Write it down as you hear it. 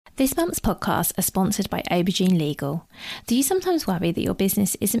This month's podcasts are sponsored by Aubergine Legal. Do you sometimes worry that your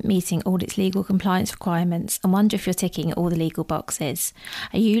business isn't meeting all its legal compliance requirements and wonder if you're ticking all the legal boxes?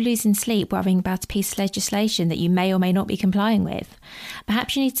 Are you losing sleep worrying about a piece of legislation that you may or may not be complying with?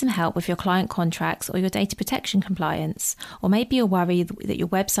 Perhaps you need some help with your client contracts or your data protection compliance. Or maybe you're worried that your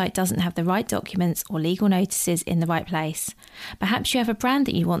website doesn't have the right documents or legal notices in the right place. Perhaps you have a brand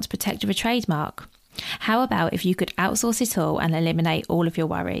that you want to protect with a trademark. How about if you could outsource it all and eliminate all of your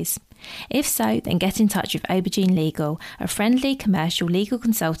worries? If so, then get in touch with Aubergine Legal, a friendly commercial legal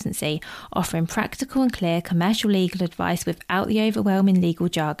consultancy offering practical and clear commercial legal advice without the overwhelming legal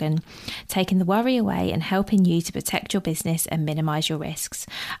jargon, taking the worry away and helping you to protect your business and minimise your risks.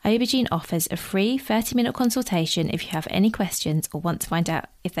 Aubergine offers a free 30-minute consultation if you have any questions or want to find out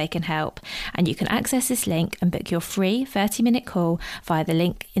if they can help, and you can access this link and book your free 30-minute call via the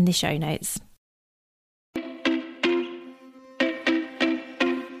link in the show notes.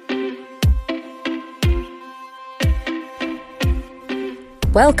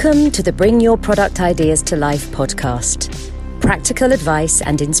 Welcome to the Bring Your Product Ideas to Life podcast. Practical advice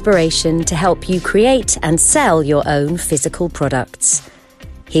and inspiration to help you create and sell your own physical products.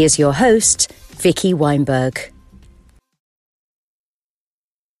 Here's your host, Vicky Weinberg.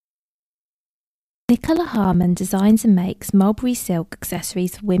 Nicola Harman designs and makes mulberry silk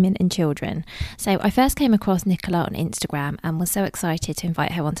accessories for women and children. So I first came across Nicola on Instagram and was so excited to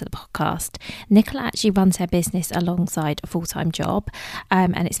invite her onto the podcast. Nicola actually runs her business alongside a full-time job,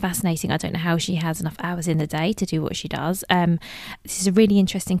 and it's fascinating. I don't know how she has enough hours in the day to do what she does. This is a really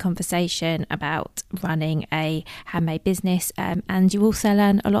interesting conversation about running a handmade business, and you also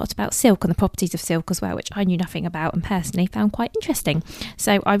learn a lot about silk and the properties of silk as well, which I knew nothing about and personally found quite interesting.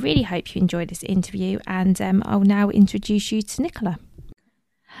 So I really hope you enjoyed this interview. And I'll now introduce you to Nicola.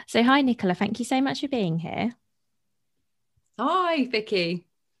 So hi Nicola, thank you so much for being here. Hi Vicky.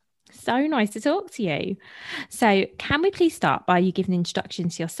 So nice to talk to you. So can we please start by you giving an introduction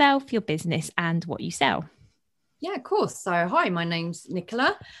to yourself, your business and what you sell? Yeah, of course. So hi, my name's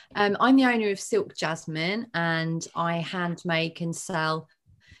Nicola. I'm the owner of Silk Jasmine and I hand make and sell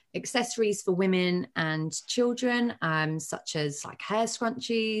accessories for women and children, such as like hair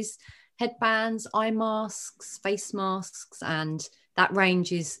scrunchies, headbands, eye masks, face masks, and that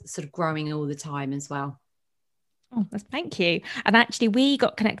range is sort of growing all the time as well. Oh, thank you. And actually we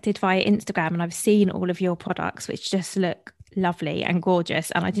got connected via Instagram and I've seen all of your products which just look lovely and gorgeous,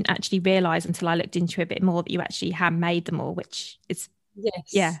 and I didn't actually realise until I looked into it a bit more that you actually handmade them all, which is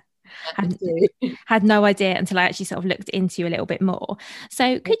had no idea until I actually sort of looked into you a little bit more.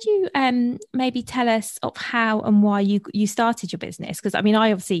 So could you maybe tell us of how and why you started your business? Because I mean,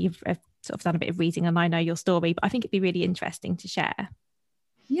 I obviously you've sort of done a bit of reading and I know your story, but I think it'd be really interesting to share.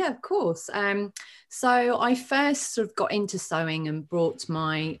 Yeah, of course. So I first sort of got into sewing and brought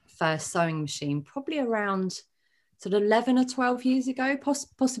my first sewing machine probably around sort of 11 or 12 years ago,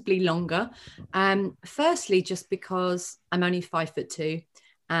 possibly longer. Firstly, just because I'm only 5'2",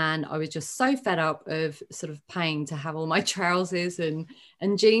 and I was just so fed up of sort of paying to have all my trousers and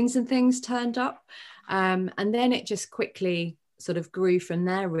jeans and things turned up. And then it just quickly sort of grew from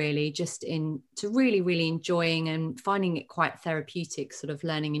there, really, just into really, really enjoying and finding it quite therapeutic, sort of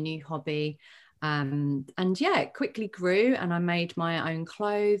learning a new hobby. And yeah, it quickly grew and I made my own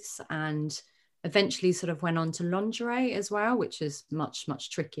clothes and eventually sort of went on to lingerie as well, which is much,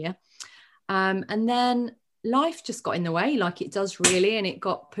 much trickier. And then life just got in the way, like it does really, and it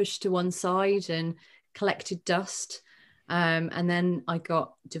got pushed to one side and collected dust. And then I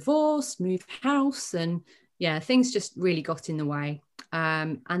got divorced, moved house, and yeah, things just really got in the way.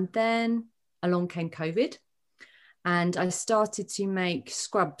 And then along came COVID, and I started to make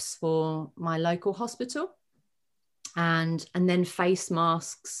scrubs for my local hospital, and then face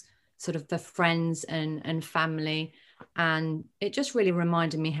masks, sort of for friends and family. And it just really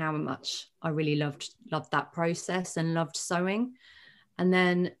reminded me how much I really loved that process and loved sewing. And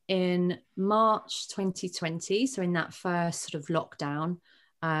then in March 2020, so in that first sort of lockdown,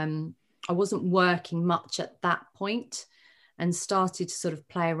 I wasn't working much at that point and started to sort of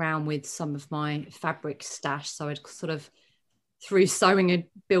play around with some of my fabric stash. So I'd sort of, through sewing, had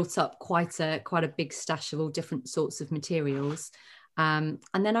built up quite a big stash of all different sorts of materials. And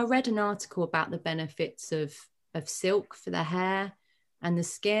then I read an article about the benefits of silk for the hair and the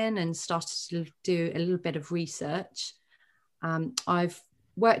skin and started to do a little bit of research. I've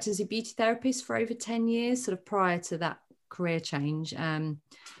worked as a beauty therapist for over 10 years, sort of prior to that career change.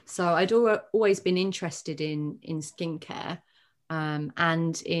 So I'd always been interested in skincare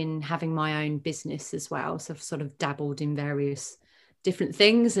and in having my own business as well. So I've sort of dabbled in various different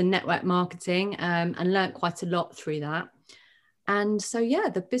things and network marketing and learnt quite a lot through that. And so, yeah,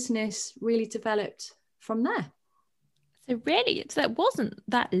 the business really developed from there. So it wasn't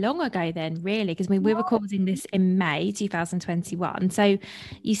that long ago then, really, because we're recording this in May 2021. So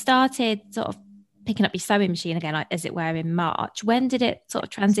you started sort of picking up your sewing machine again, like, as it were, in March. When did it sort of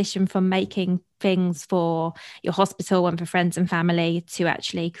transition from making things for your hospital and for friends and family to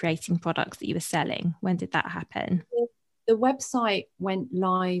actually creating products that you were selling? When did that happen? The website went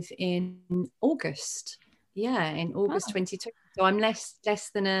live in August. Yeah, in August 2020. So I'm less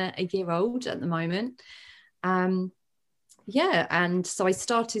than a year old at the moment. Yeah, and so I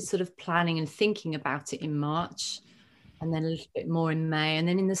started sort of planning and thinking about it in March, and then a little bit more in May, and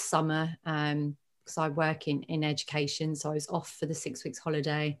then in the summer, because I work in education, so I was off for the 6 weeks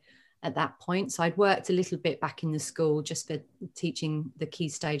holiday at that point. So I'd worked a little bit back in the school just for teaching the key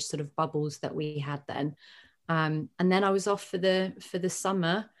stage sort of bubbles that we had then, and then I was off for the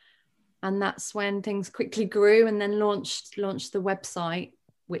summer, and that's when things quickly grew, and then launched the website,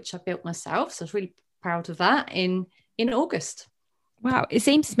 which I built myself. So I was really proud of that in August. Wow, it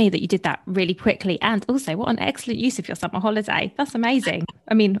seems to me that you did that really quickly, and also what an excellent use of your summer holiday. That's amazing.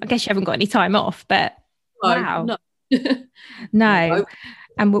 I mean, I guess you haven't got any time off, but wow. No.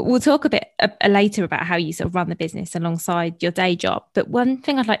 And we'll talk a bit later about how you sort of run the business alongside your day job. But one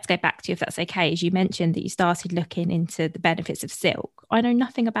thing I'd like to go back to, if that's okay, is you mentioned that you started looking into the benefits of silk. I know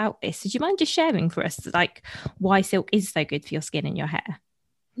nothing about this. So do you mind just sharing for us, like, why silk is so good for your skin and your hair?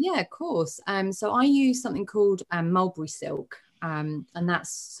 Yeah, of course. So I use something called mulberry silk, and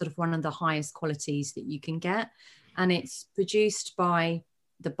that's sort of one of the highest qualities that you can get. And it's produced by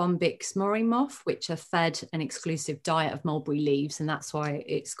the Bombyx moray moth, which are fed an exclusive diet of mulberry leaves, and that's why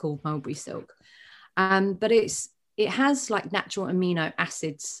it's called mulberry silk. But it has like natural amino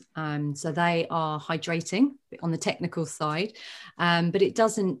acids, so they are hydrating on the technical side, but it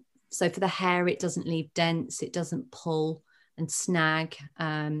doesn't. So for the hair, it doesn't leave dents, it doesn't pull and snag.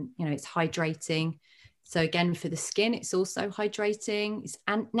 It's hydrating. So again, for the skin, it's also hydrating. It's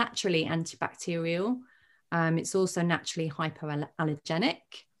naturally antibacterial. It's also naturally hypoallergenic.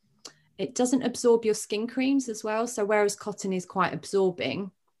 It doesn't absorb your skin creams as well. So whereas cotton is quite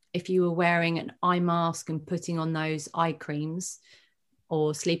absorbing, if you were wearing an eye mask and putting on those eye creams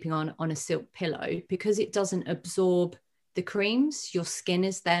or sleeping on a silk pillow, because it doesn't absorb the creams, your skin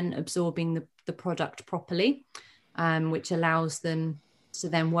is then absorbing the product properly, which allows them to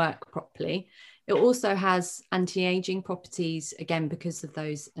then work properly. It also has anti-aging properties, again, because of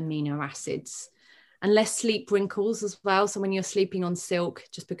those amino acids, and less sleep wrinkles as well. So when you're sleeping on silk,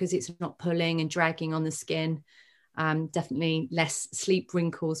 just because it's not pulling and dragging on the skin, definitely less sleep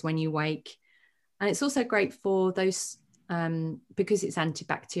wrinkles when you wake. And it's also great for those, because it's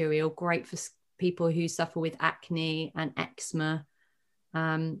antibacterial, great for people who suffer with acne and eczema.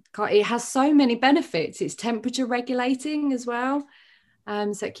 It has so many benefits. It's temperature regulating as well.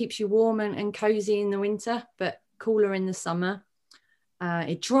 So it keeps you warm and cozy in the winter, but cooler in the summer.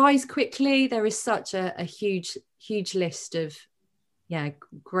 It dries quickly. There is such a huge list of,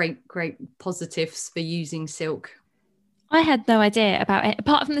 great positives for using silk. I had no idea about it,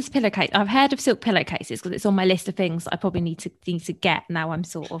 apart from this pillowcase. I've heard of silk pillowcases because it's on my list of things I probably need to get. Now I'm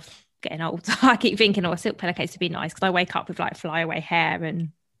sort of getting old. I keep thinking, a silk pillowcase would be nice, because I wake up with like flyaway hair and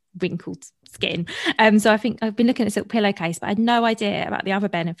wrinkled skin. So I think I've been looking at silk pillowcase, but I had no idea about the other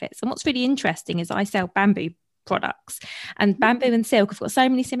benefits. And what's really interesting is I sell bamboo products, and bamboo and silk have got so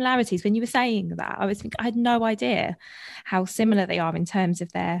many similarities. When you were saying that, I was thinking, I had no idea how similar they are in terms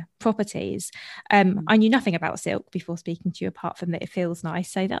of their properties. I knew nothing about silk before speaking to you, apart from that it feels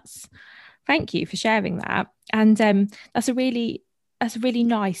nice. So thank you for sharing that. And that's really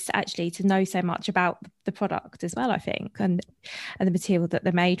nice, actually, to know so much about the product as well, I think, and the material that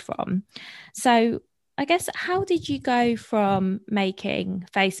they're made from. So I guess, how did you go from making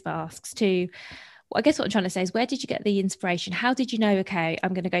face masks to, well, I guess what I'm trying to say is, where did you get the inspiration? How did you know, okay,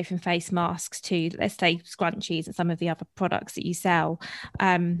 I'm going to go from face masks to, let's say, scrunchies and some of the other products that you sell?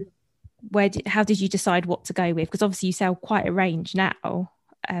 How did you decide what to go with? Because obviously you sell quite a range now.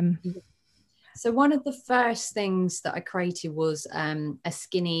 So one of the first things that I created was a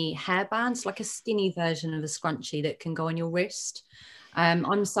skinny hairband. It's like a skinny version of a scrunchie that can go on your wrist.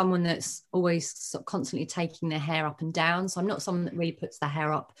 I'm someone that's always sort of constantly taking their hair up and down. So I'm not someone that really puts their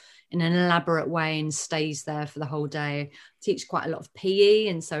hair up in an elaborate way and stays there for the whole day. I teach quite a lot of PE,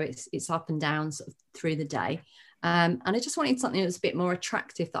 and so it's up and down sort of through the day. And I just wanted something that was a bit more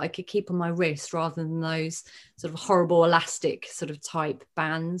attractive that I could keep on my wrist, rather than those sort of horrible elastic sort of type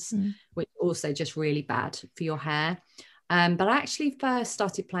bands, which are also just really bad for your hair. But I actually first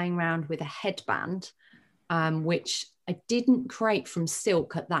started playing around with a headband, which I didn't create from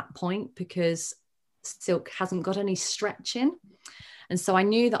silk at that point, because silk hasn't got any stretch in. And so I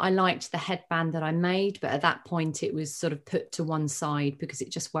knew that I liked the headband that I made, but at that point it was sort of put to one side because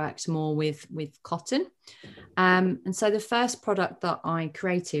it just worked more with cotton. And so the first product that I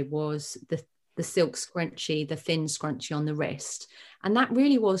created was the silk scrunchie, the thin scrunchie on the wrist. And that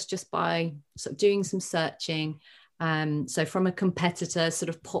really was just by sort of doing some searching. So from a competitor sort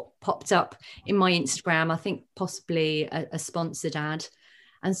of popped up in my Instagram, I think possibly a sponsored ad,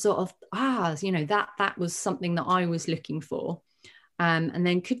 and sort of, that was something that I was looking for. And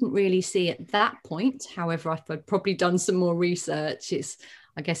then couldn't really see at that point. However, I'd probably done some more research.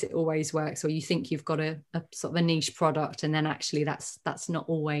 I guess it always works, or you think you've got a sort of a niche product, and then actually that's not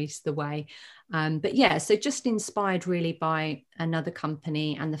always the way. But yeah, so just inspired really by another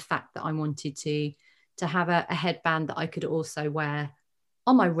company and the fact that I wanted to have a headband that I could also wear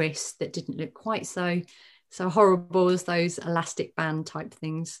on my wrist that didn't look quite so horrible as those elastic band type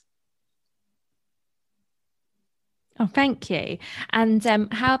things. Oh, thank you. And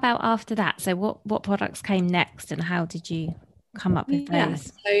how about after that? So what products came next, and how did you come up with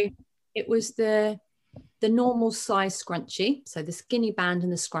those? So it was the normal size scrunchie. So the skinny band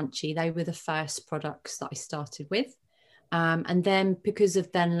and the scrunchie, they were the first products that I started with. And then because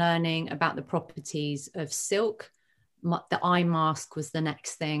of then learning about the properties of silk, the eye mask was the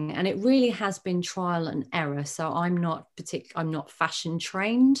next thing. And it really has been trial and error. So I'm not fashion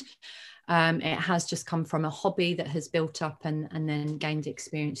trained. It has just come from a hobby that has built up and then gained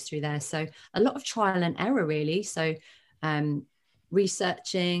experience through there. So a lot of trial and error, really. So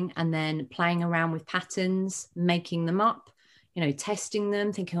researching and then playing around with patterns, making them up, testing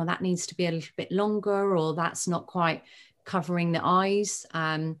them, thinking, oh, that needs to be a little bit longer, or that's not quite covering the eyes.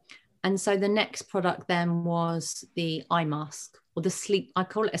 And so the next product then was the eye mask, or the sleep. I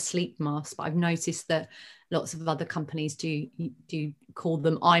call it a sleep mask, but I've noticed that lots of other companies do call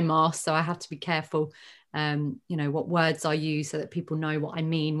them eye masks. So I have to be careful, what words I use so that people know what I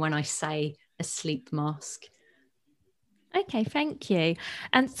mean when I say a sleep mask. Okay, thank you.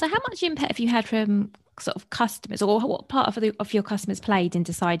 And so how much input have you had from sort of customers, or what part of your customers played in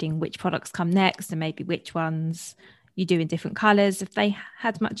deciding which products come next, and maybe which ones you do in different colours? Have they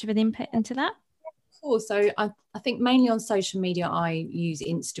had much of an input into that? Cool. So I think mainly on social media, I use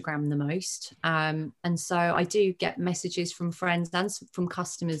Instagram the most. And so I do get messages from friends and from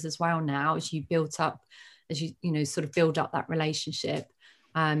customers as well now, as you build up that relationship.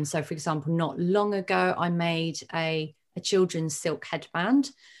 So for example, not long ago, I made a children's silk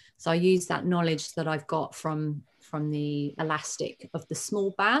headband. So I use that knowledge that I've got from the elastic of the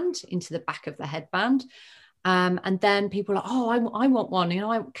small band into the back of the headband. And then people are like, oh, I want one.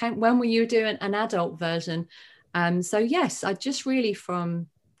 When will you do an adult version? So yes, I just really, from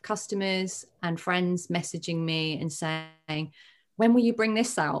customers and friends messaging me and saying, when will you bring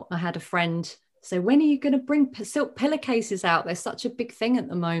this out? I had a friend say, when are you going to bring silk pillowcases out? They're such a big thing at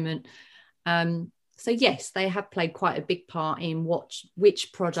the moment. So yes, they have played quite a big part in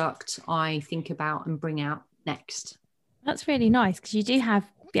which product I think about and bring out next. That's really nice, because you do have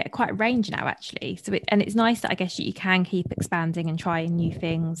quite a range now, actually. So it's nice that I guess you can keep expanding and trying new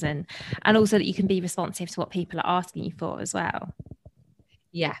things, and also that you can be responsive to what people are asking you for as well.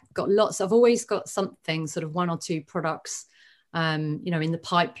 Yeah, I've always got something, sort of one or two products in the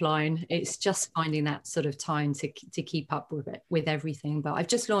pipeline. It's just finding that sort of time to keep up with everything. But I've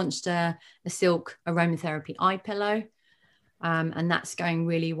just launched a silk aromatherapy eye pillow, and that's going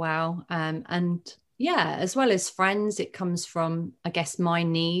really well. And yeah, as well as friends, it comes from, I guess, my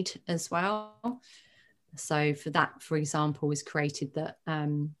need as well. So for that, for example, was created that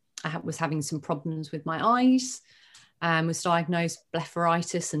I was having some problems with my eyes, was diagnosed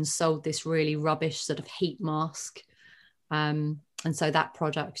blepharitis, and sold this really rubbish sort of heat mask. And so that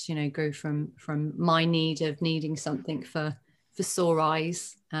product, grew from my need of needing something for sore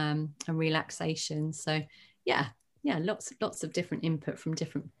eyes and relaxation. So yeah, lots of different input from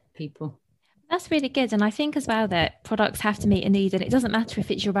different people. That's really good. And I think as well that products have to meet a need, and it doesn't matter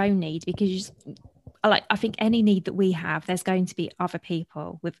if it's your own need, because I think any need that we have, there's going to be other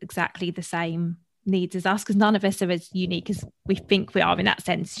people with exactly the same needs as us, because none of us are as unique as we think we are in that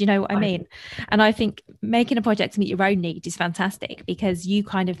sense. You know what I mean? And I think making a project to meet your own need is fantastic, because you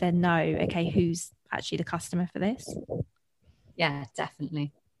kind of then know, okay, who's actually the customer for this. Yeah,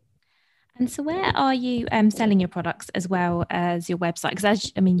 definitely. And so where are you selling your products as well as your website?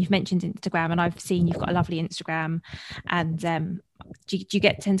 Because you've mentioned Instagram, and I've seen you've got a lovely Instagram. And do you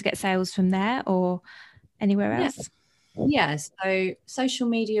tend to get sales from there or anywhere else? Yeah, so social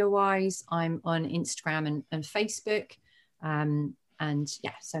media wise, I'm on Instagram and Facebook. And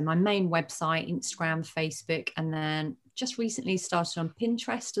yeah, so my main website, Instagram, Facebook, and then just recently started on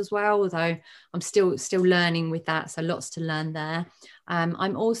Pinterest as well, although I'm still learning with that, so lots to learn there.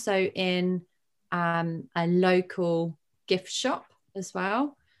 I'm also in a local gift shop as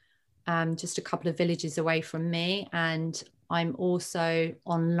well, just a couple of villages away from me, and I'm also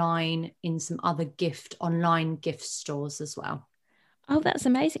online in some other online gift stores as well. Oh, that's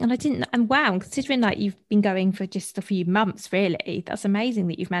amazing. And I didn't, and wow, considering like you've been going for just a few months, really, that's amazing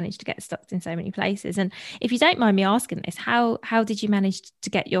that you've managed to get stocked in so many places. And if you don't mind me asking this, how did you manage to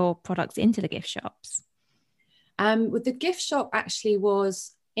get your products into the gift shops? With the gift shop actually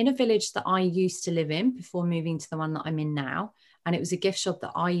was in a village that I used to live in before moving to the one that I'm in now. And it was a gift shop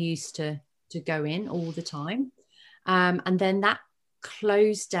that I used to go in all the time. And then that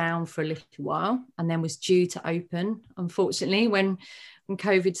closed down for a little while and then was due to open, unfortunately, when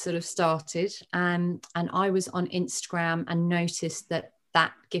COVID sort of started. And I was on Instagram and noticed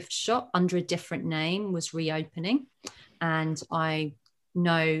that gift shop under a different name was reopening. And I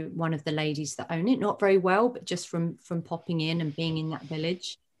know one of the ladies that own it, not very well, but just from popping in and being in that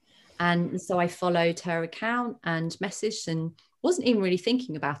village. And so I followed her account and messaged, and wasn't even really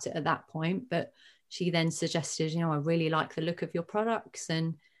thinking about it at that point, but she then suggested, I really like the look of your products,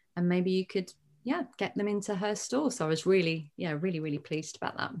 and maybe you could, get them into her store. So I was really pleased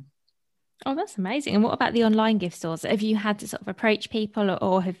about that. Oh, that's amazing. And what about the online gift stores? Have you had to sort of approach people,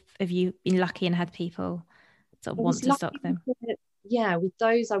 or have you been lucky and had people sort of want to stock them? With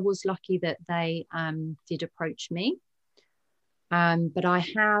those, I was lucky that they did approach me. But I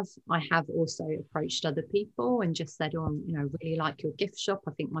have also approached other people and just said, really like your gift shop.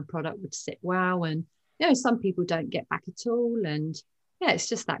 I think my product would sit well. And, some people don't get back at all. And it's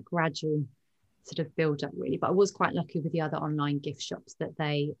just that gradual sort of build up, really. But I was quite lucky with the other online gift shops that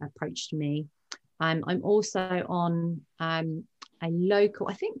they approached me. I'm also on a local,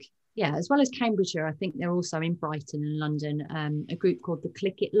 I think, as well as Cambridgeshire, I think they're also in Brighton and London, a group called the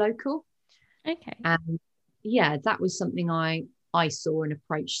Click It Local. Okay. That was something I saw and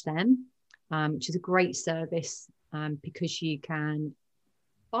approached them, which is a great service because you can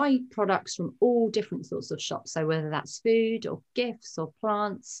buy products from all different sorts of shops. So whether that's food or gifts or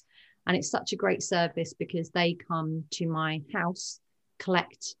plants, and it's such a great service because they come to my house,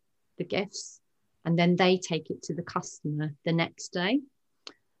 collect the gifts, and then they take it to the customer the next day.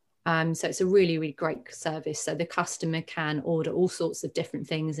 So it's a really, really great service. So the customer can order all sorts of different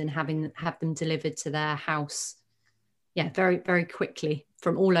things and have them delivered to their house. Very, very quickly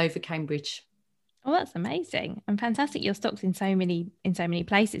from all over Cambridge. Oh, that's amazing and fantastic. You're stocked in so many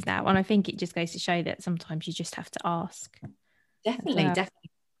places now. And I think it just goes to show that sometimes you just have to ask. Definitely.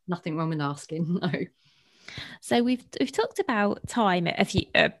 Nothing wrong with asking, no. So we've talked about time a few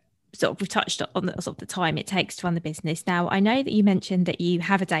we've touched on the sort of the time it takes to run the business. Now, I know that you mentioned that you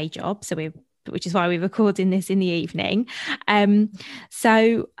have a day job, which is why we're recording this in the evening.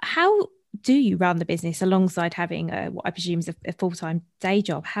 So how do you run the business alongside having what I presume is a full-time day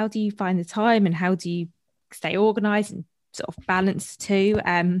job? How do you find the time, and how do you stay organised and sort of balance too?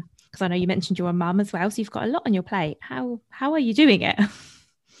 Because I know you mentioned you're a mum as well, so you've got a lot on your plate. How are you doing it?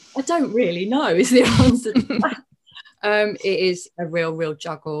 I don't really know is the answer to that. It is a real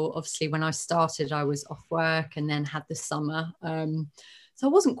juggle. Obviously, when I started, I was off work and then had the summer. So I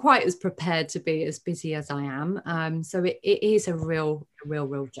wasn't quite as prepared to be as busy as I am. So it is a real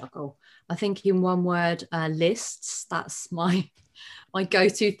juggle. I think in one word, lists. That's my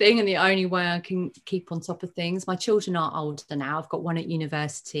go-to thing, and the only way I can keep on top of things. My children are older now. I've got one at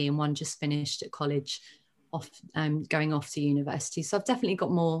university and one just finished at college, going off to university. So I've definitely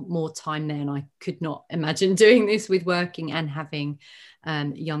got more time there, and I could not imagine doing this with working and having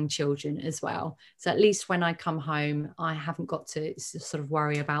young children as well. So at least when I come home, I haven't got to sort of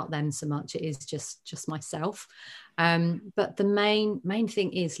worry about them so much. It is just myself. But the main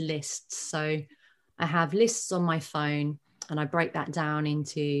thing is lists. So I have lists on my phone, and I break that down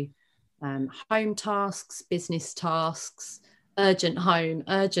into home tasks, business tasks, urgent home,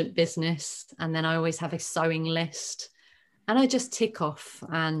 urgent business, and then I always have a sewing list, and I just tick off,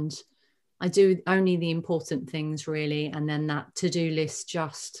 and I do only the important things really, and then that to-do list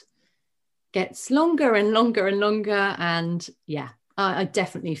just gets longer and longer and longer, and I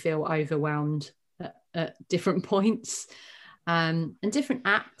definitely feel overwhelmed at different points, and different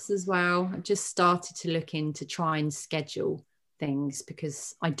apps as well. I just started to look into try and schedule things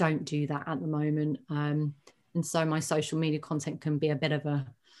because I don't do that at the moment. And so my social media content can be a bit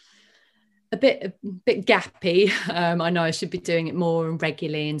gappy. I know I should be doing it more and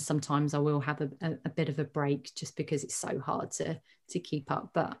regularly, and sometimes I will have a bit of a break just because it's so hard to keep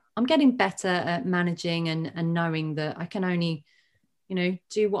up. But I'm getting better at managing and knowing that I can only,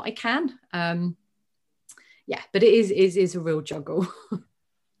 do what I can. yeah, but it is a real juggle. But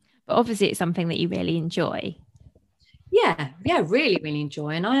obviously it's something that you really enjoy. Yeah, really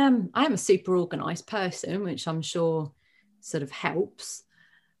enjoy. And I am a super organized person, which I'm sure sort of helps.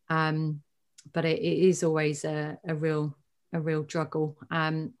 But it is always a real juggle.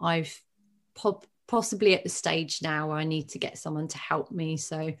 I've possibly at the stage now where I need to get someone to help me.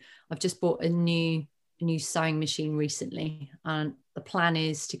 So I've just bought a new sewing machine recently, and the plan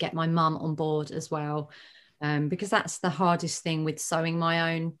is to get my mum on board as well, because that's the hardest thing with sewing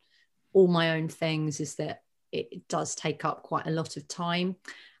all my own things, is that it does take up quite a lot of time,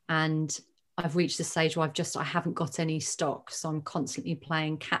 and I've reached the stage where I haven't got any stock, so I'm constantly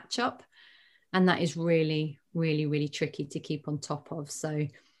playing catch up, and that is really tricky to keep on top of. So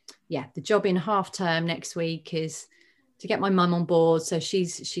yeah, the job in half term next week is to get my mum on board. So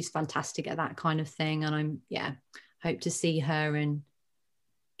she's fantastic at that kind of thing, and hope to see her and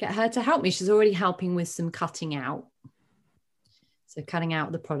get her to help me. She's already helping with some cutting out. So cutting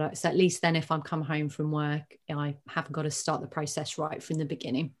out the products, at least then if I'm come home from work, I haven't got to start the process right from the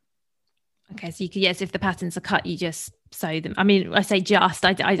beginning. Okay, so you could, yes, if the patterns are cut, you just sew them. I mean, I say just,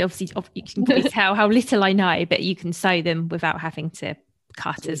 I obviously, you can probably tell how little I know, but you can sew them without having to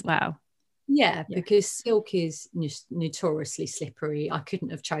cut as well. Yeah, because silk is notoriously slippery. I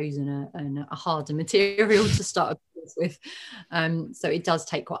couldn't have chosen a harder material to start with. So it does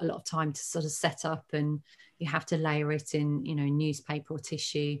take quite a lot of time to sort of set up, and you have to layer it in, newspaper or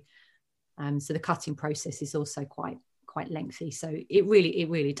tissue. So the cutting process is also quite lengthy. So it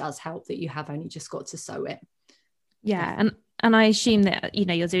really does help that you have only just got to sew it. Yeah, and I assume that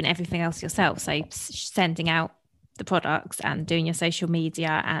you're doing everything else yourself. So sending out the products and doing your social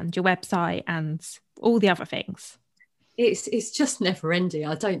media and your website and all the other things. It's just never ending.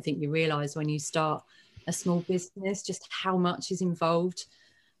 I don't think you realize when you start a small business just how much is involved.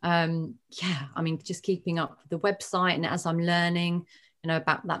 Just keeping up with the website, and as I'm learning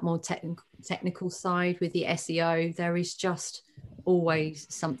about that more technical side with the SEO, there is just always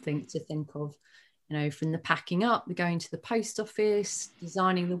something to think of, from the packing up, the going to the post office,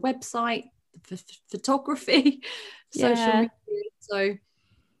 designing the website, photography, social media. So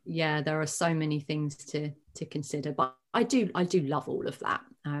yeah, there are so many things to consider, but I do love all of that.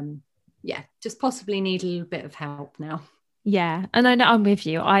 Just possibly need a little bit of help now. Yeah, and I know I'm with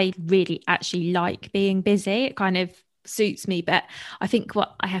you. I really actually like being busy. It kind of suits me, but I think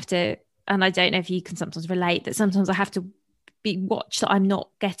what I have to, and I don't know if you can sometimes relate, that sometimes I have to watch that I'm not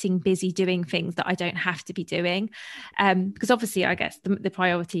getting busy doing things that I don't have to be doing, because obviously I guess the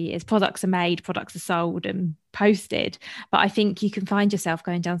priority is products are made, products are sold and posted, but I think you can find yourself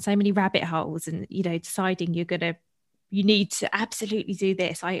going down so many rabbit holes and deciding you need to absolutely do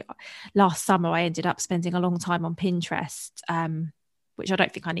this. Last summer I ended up spending a long time on Pinterest, which I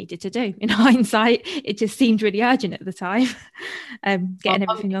don't think I needed to do. In hindsight, it just seemed really urgent at the time. Getting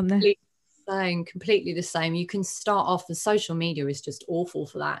everything on there. Completely the same. You can start off, the social media is just awful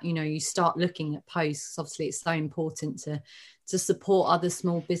for that. You start looking at posts. Obviously it's so important to support other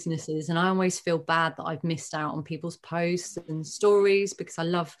small businesses, and I always feel bad that I've missed out on people's posts and stories, because I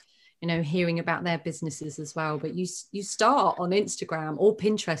love hearing about their businesses as well. But you start on Instagram or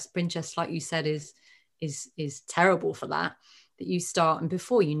Pinterest, like you said, is terrible for that you start, and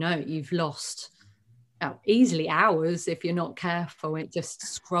before you know it, you've lost easily hours if you're not careful. It just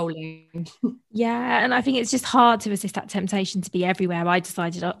scrolling. Yeah, and I think it's just hard to resist that temptation to be everywhere. I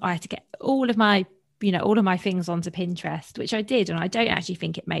decided I had to get all of my things onto Pinterest, which I did, and I don't actually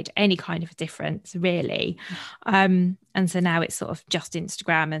think it made any kind of a difference really. And so now it's sort of just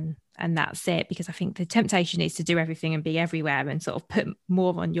Instagram and that's it, because I think the temptation is to do everything and be everywhere and sort of put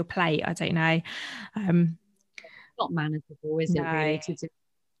more on your plate. I don't know. Not manageable, is it really, to do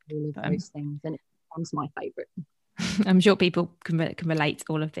all of those things? And it becomes my favorite. I'm sure people can relate to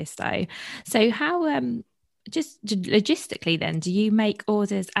all of this though. So how just logistically then, do you make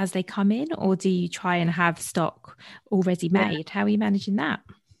orders as they come in, or do you try and have stock already made? How are you managing that?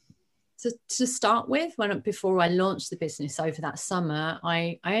 To start with, before I launched the business over that summer,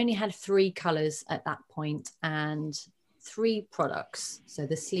 I only had 3 colours at that point and 3 products. So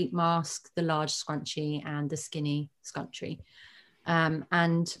the sleep mask, the large scrunchie, and the skinny scrunchie.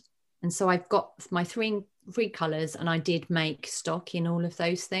 And so I've got my three colours, and I did make stock in all of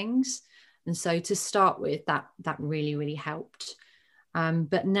those things. And so to start with, that really helped.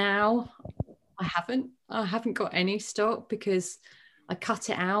 But now I haven't got any stock, because I cut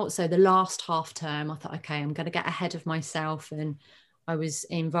it out. So the last half term, I thought, okay, I'm going to get ahead of myself. And I was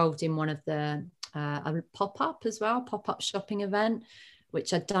involved in one of the a pop-up shopping event,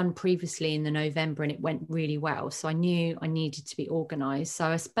 which I'd done previously in the November, and it went really well. So I knew I needed to be organised. So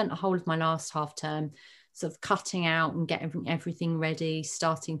I spent the whole of my last half term sort of cutting out and getting everything ready,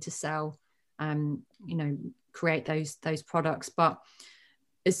 starting to sell, create those products. But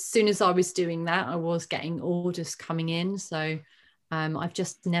as soon as I was doing that, I was getting orders coming in. So I've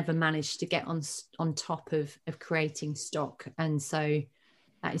just never managed to get on top of creating stock. And so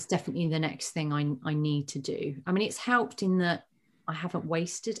that is definitely the next thing I need to do. I mean, it's helped in that I haven't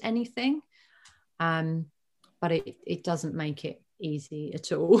wasted anything, but it doesn't make it easy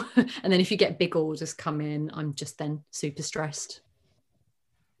at all. And then if you get big orders come in, I'm just then super stressed.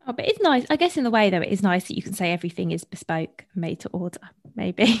 Oh, but it's nice, I guess, in the way though, it is nice that you can say everything is bespoke, made to order,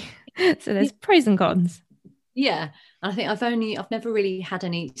 maybe. So there's pros and cons. Yeah, and I think I've never really had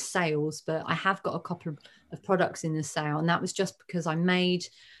any sales, but I have got a couple of products in the sale, and that was just because I made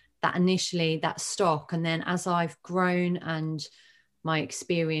that initially, that stock, and then as I've grown and my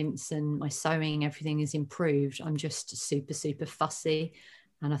experience and my sewing, everything is improved, I'm just super, super fussy,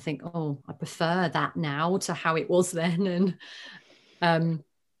 and I think, I prefer that now to how it was then. And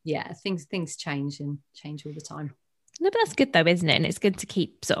things change all the time. No, but that's good though, isn't it? And it's good to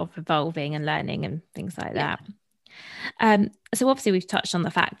keep sort of evolving and learning and things like that. So obviously we've touched on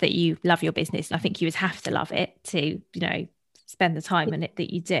the fact that you love your business, and I think you would have to love it to, spend the time in it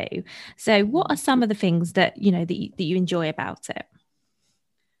that you do. So what are some of the things that, that you enjoy about it?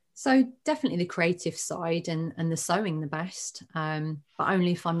 So definitely the creative side and the sewing the best, but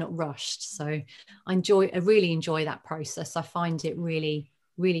only if I'm not rushed. So I really enjoy that process. I find it really,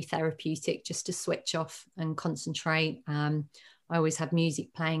 really therapeutic just to switch off and concentrate. I always have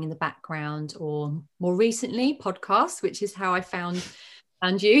music playing in the background, or more recently podcasts, which is how I found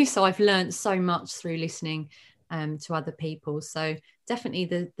you. So I've learned so much through listening to other people. So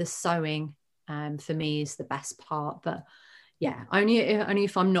definitely the sewing for me is the best part. But yeah, only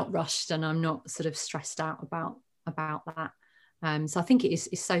if I'm not rushed and I'm not sort of stressed out about that. So I think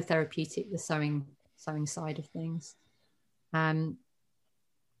it's so therapeutic, the sewing side of things.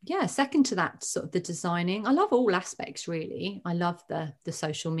 Second to that, sort of the designing. I love all aspects, really. I love the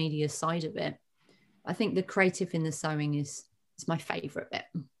social media side of it. I think the creative in the sewing is my favorite bit.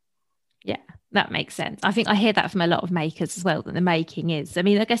 Yeah, that makes sense. I think I hear that from a lot of makers as well, that the making is, I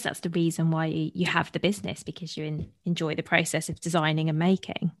mean, I guess that's the reason why you have the business, because you enjoy the process of designing and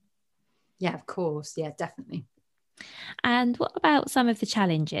making. Yeah, of course. Yeah, definitely. And what about some of the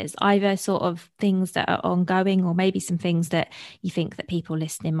challenges, either sort of things that are ongoing or maybe some things that you think that people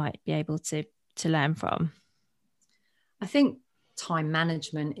listening might be able to learn from? I think time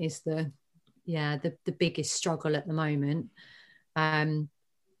management is the biggest struggle at the moment.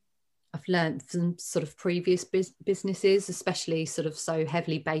 I've learned from sort of previous businesses, especially sort of so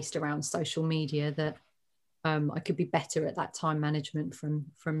heavily based around social media, that I could be better at that time management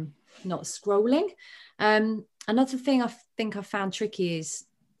from not scrolling. Another thing I think I found tricky is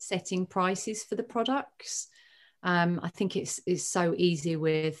setting prices for the products. I think it's so easy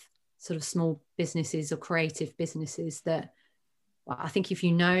with sort of small businesses or creative businesses that, well, I think if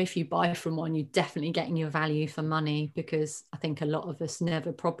you buy from one, you're definitely getting your value for money, because I think a lot of us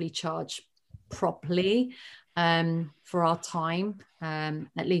never probably charge properly for our time,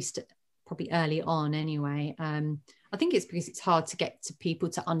 at least probably early on anyway. I think it's because it's hard to get to people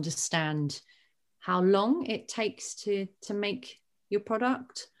to understand how long it takes to make your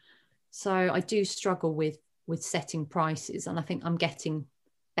product. So I do struggle with setting prices, and I think I'm getting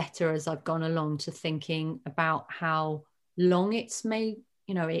better as I've gone along to thinking about how long it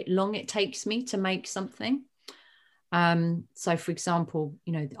takes me to make something. So for example,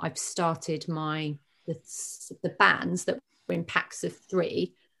 I've started the bands that were in packs of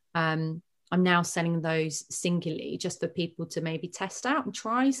 3. I'm now selling those singly, just for people to maybe test out and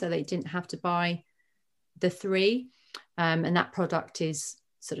try, so they didn't have to buy the 3. And that product is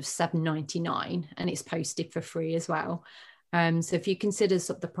sort of $7.99, and it's posted for free as well. So if you consider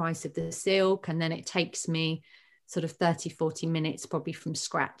sort of the price of the silk, and then it takes me sort of 30-40 minutes probably from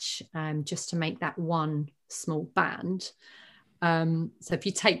scratch, just to make that one small band. So if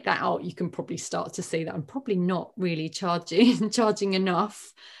you take that out, you can probably start to see that I'm probably not really charging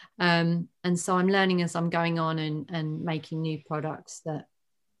enough. And so I'm learning as I'm going on and making new products that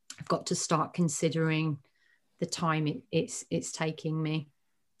I've got to start considering the time it's taking me.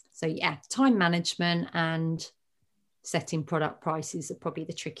 So yeah, time management and setting product prices are probably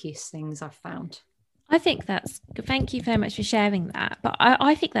the trickiest things I've found. I think thank you very much for sharing that. But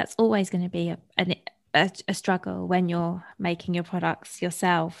I think that's always going to be a struggle when you're making your products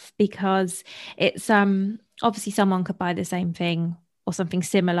yourself, because it's obviously someone could buy the same thing or or something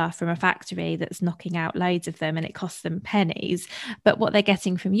similar from a factory that's knocking out loads of them and it costs them pennies. But what they're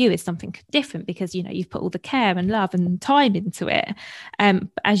getting from you is something different because, you know, you've put all the care and love and time into it. But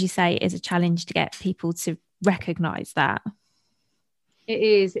as you say, it is a challenge to get people to recognise that. It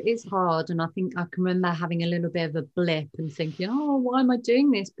is hard. And I think I can remember having a little bit of a blip and thinking, oh, why am I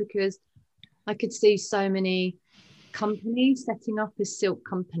doing this? Because I could see so many companies setting up as silk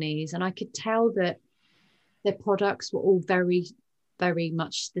companies, and I could tell that their products were all very, very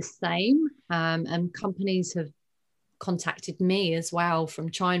much the same. And companies have contacted me as well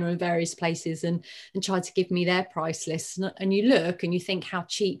from China and various places and tried to give me their price lists. And you look and you think how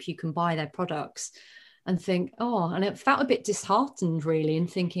cheap you can buy their products and think, oh, and it felt a bit disheartened really, and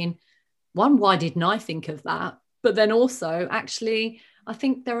thinking, one, why didn't I think of that? But then also, actually, I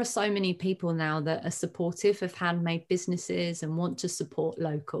think there are so many people now that are supportive of handmade businesses and want to support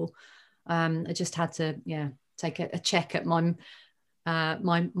local. I just had to, take a check at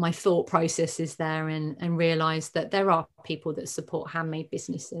my thought processes there and realize that there are people that support handmade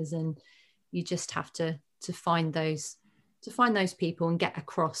businesses, and you just have to find those people and get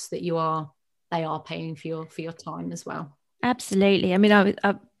across that they are paying for your time as well. Absolutely. I mean,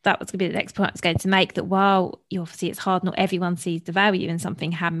 that was going to be the next point I was going to make, that while obviously it's hard, not everyone sees the value in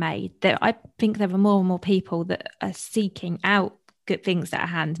something handmade, that I think there are more and more people that are seeking out good things that are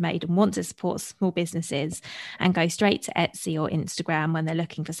handmade and want to support small businesses and go straight to Etsy or Instagram when they're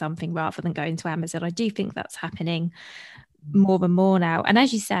looking for something rather than going to Amazon. I do think that's happening more and more now. And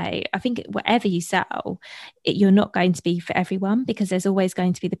as you say, I think whatever you sell, you're not going to be for everyone, because there's always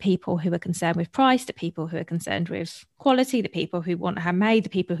going to be the people who are concerned with price, the people who are concerned with quality, the people who want handmade, the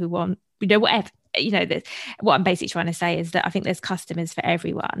people who want, whatever. What I'm basically trying to say is that I think there's customers for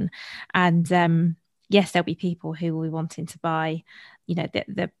everyone. And yes, there'll be people who will be wanting to buy,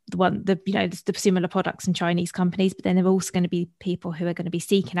 the similar products from Chinese companies, but then there are also going to be people who are going to be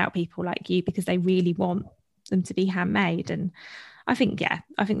seeking out people like you because they really want them to be handmade. And I think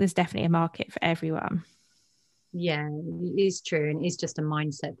there's definitely a market for everyone. Yeah, it is true, and it's just a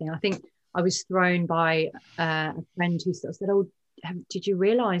mindset thing. I think I was thrown by a friend who sort of said, oh, did you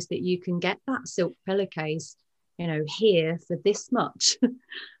realize that you can get that silk pillowcase here for this much? I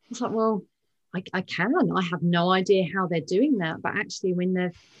was like, well, I can. I have no idea how they're doing that, but actually when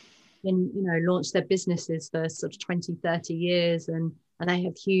they've launched their businesses for sort of 20, 30 years and they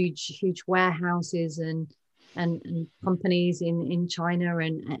have huge warehouses and companies in China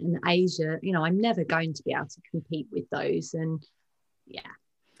and Asia, I'm never going to be able to compete with those. And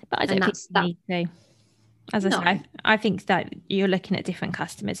but I don't think you need to. As I say, I think that you're looking at different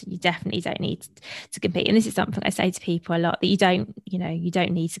customers. You definitely don't need to compete. And this is something I say to people a lot, that you don't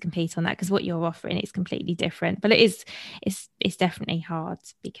need to compete on that, because what you're offering is completely different. But it's definitely hard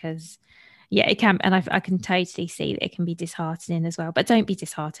because it can, and I can totally see that it can be disheartening as well. But don't be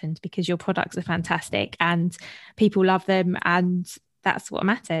disheartened, because your products are fantastic and people love them, and that's what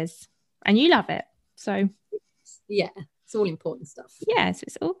matters. And you love it. So it's all important stuff. Yeah, so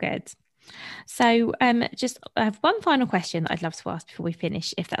it's all good. So I have one final question that I'd love to ask before we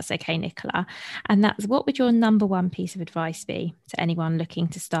finish, if that's okay, Nicola. And that's, what would your number one piece of advice be to anyone looking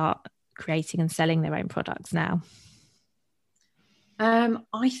to start creating and selling their own products now?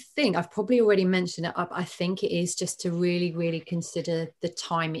 I think I've probably already mentioned it. I think it is just to really, really consider the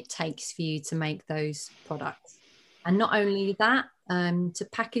time it takes for you to make those products. And not only that, to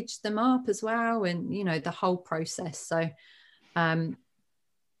package them up as well, and, the whole process. So,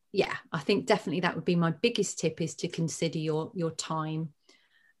 I think definitely that would be my biggest tip, is to consider your time.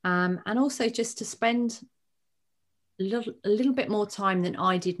 And also just to spend a little bit more time than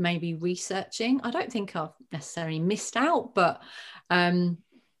I did maybe researching. I don't think I've necessarily missed out, but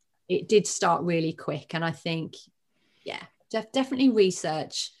it did start really quick. And I think, definitely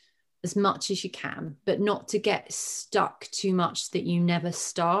research as much as you can, but not to get stuck too much that you never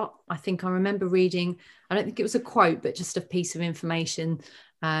start. I think I remember reading, I don't think it was a quote, but just a piece of information,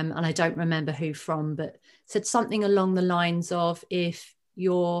 and I don't remember who from, but said something along the lines of, if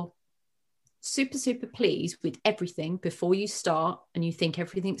you're super, super pleased with everything before you start and you think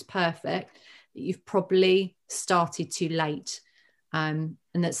everything's perfect, that you've probably started too late. And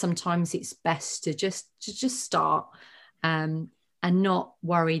that sometimes it's best to just start, and not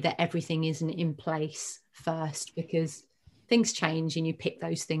worry that everything isn't in place first, because things change and you pick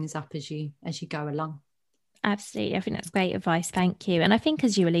those things up as you go along. Absolutely. I think that's great advice. Thank you. And I think,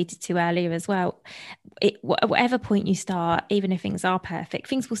 as you alluded to earlier as well, whatever point you start, even if things are perfect,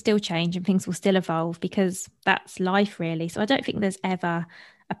 things will still change and things will still evolve, because that's life, really. So I don't think there's ever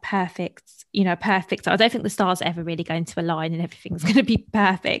a perfect, I don't think the stars are ever really going to align and everything's going to be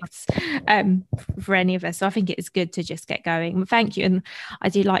perfect for any of us. So I think it's good to just get going. Thank you. And I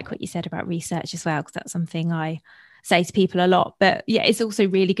do like what you said about research as well, because that's something I say to people a lot. But yeah, it's also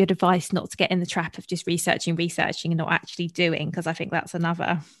really good advice not to get in the trap of just researching and not actually doing, because I think that's sort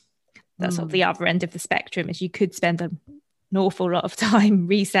of the other end of the spectrum, is you could spend an awful lot of time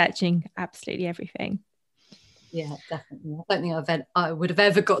researching absolutely everything. Yeah, definitely. I don't think I would have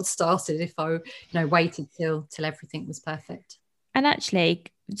ever got started if I waited till everything was perfect. And actually,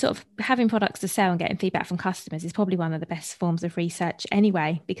 sort of having products to sell and getting feedback from customers is probably one of the best forms of research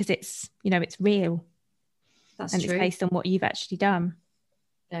anyway, because it's real. That's and true. It's based on what you've actually done.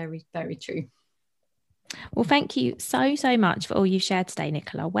 Very, very true. Well, thank you so much for all you've shared today,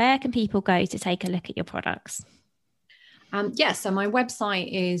 Nicola. Where can people go to take a look at your products? So my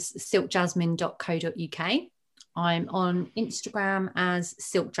website is silkjasmine.co.uk. I'm on Instagram as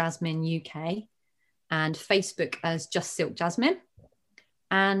Silk Jasmine UK and Facebook as just Silk Jasmine,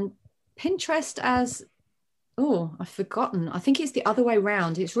 and Pinterest as, I've forgotten. I think it's the other way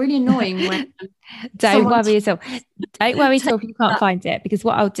around. It's really annoying when Don't worry at all if you can't find it, because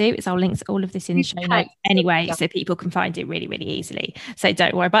what I'll do is I'll link to all of this in the show notes anyway, so people can find it really, really easily. So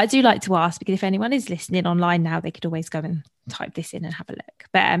don't worry. But I do like to ask, because if anyone is listening online now, they could always go and type this in and have a look.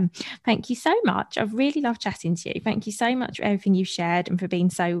 But thank you so much. I've really loved chatting to you. Thank you so much for everything you've shared and for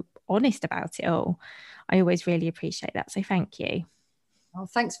being so honest about it all. I always really appreciate that. So thank you. Oh,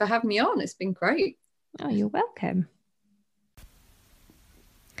 thanks for having me on. It's been great. Oh, you're welcome.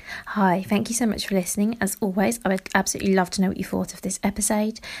 Hi, thank you so much for listening. As always, I would absolutely love to know what you thought of this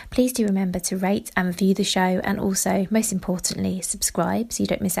episode. Please do remember to rate and review the show, and also, most importantly, subscribe so you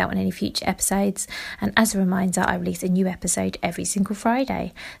don't miss out on any future episodes. And as a reminder, I release a new episode every single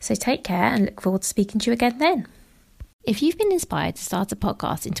Friday. So take care and look forward to speaking to you again then. If you've been inspired to start a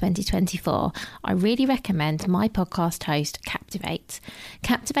podcast in 2024, I really recommend my podcast host, Captivate.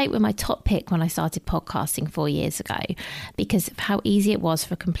 Captivate were my top pick when I started podcasting 4 years ago, because of how easy it was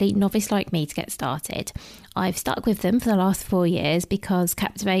for a complete novice like me to get started. I've stuck with them for the last 4 years because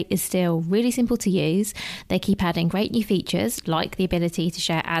Captivate is still really simple to use. They keep adding great new features, like the ability to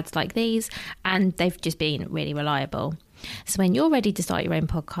share ads like these, and they've just been really reliable. So when you're ready to start your own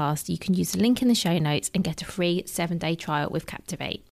podcast, you can use the link in the show notes and get a free 7-day trial with Captivate.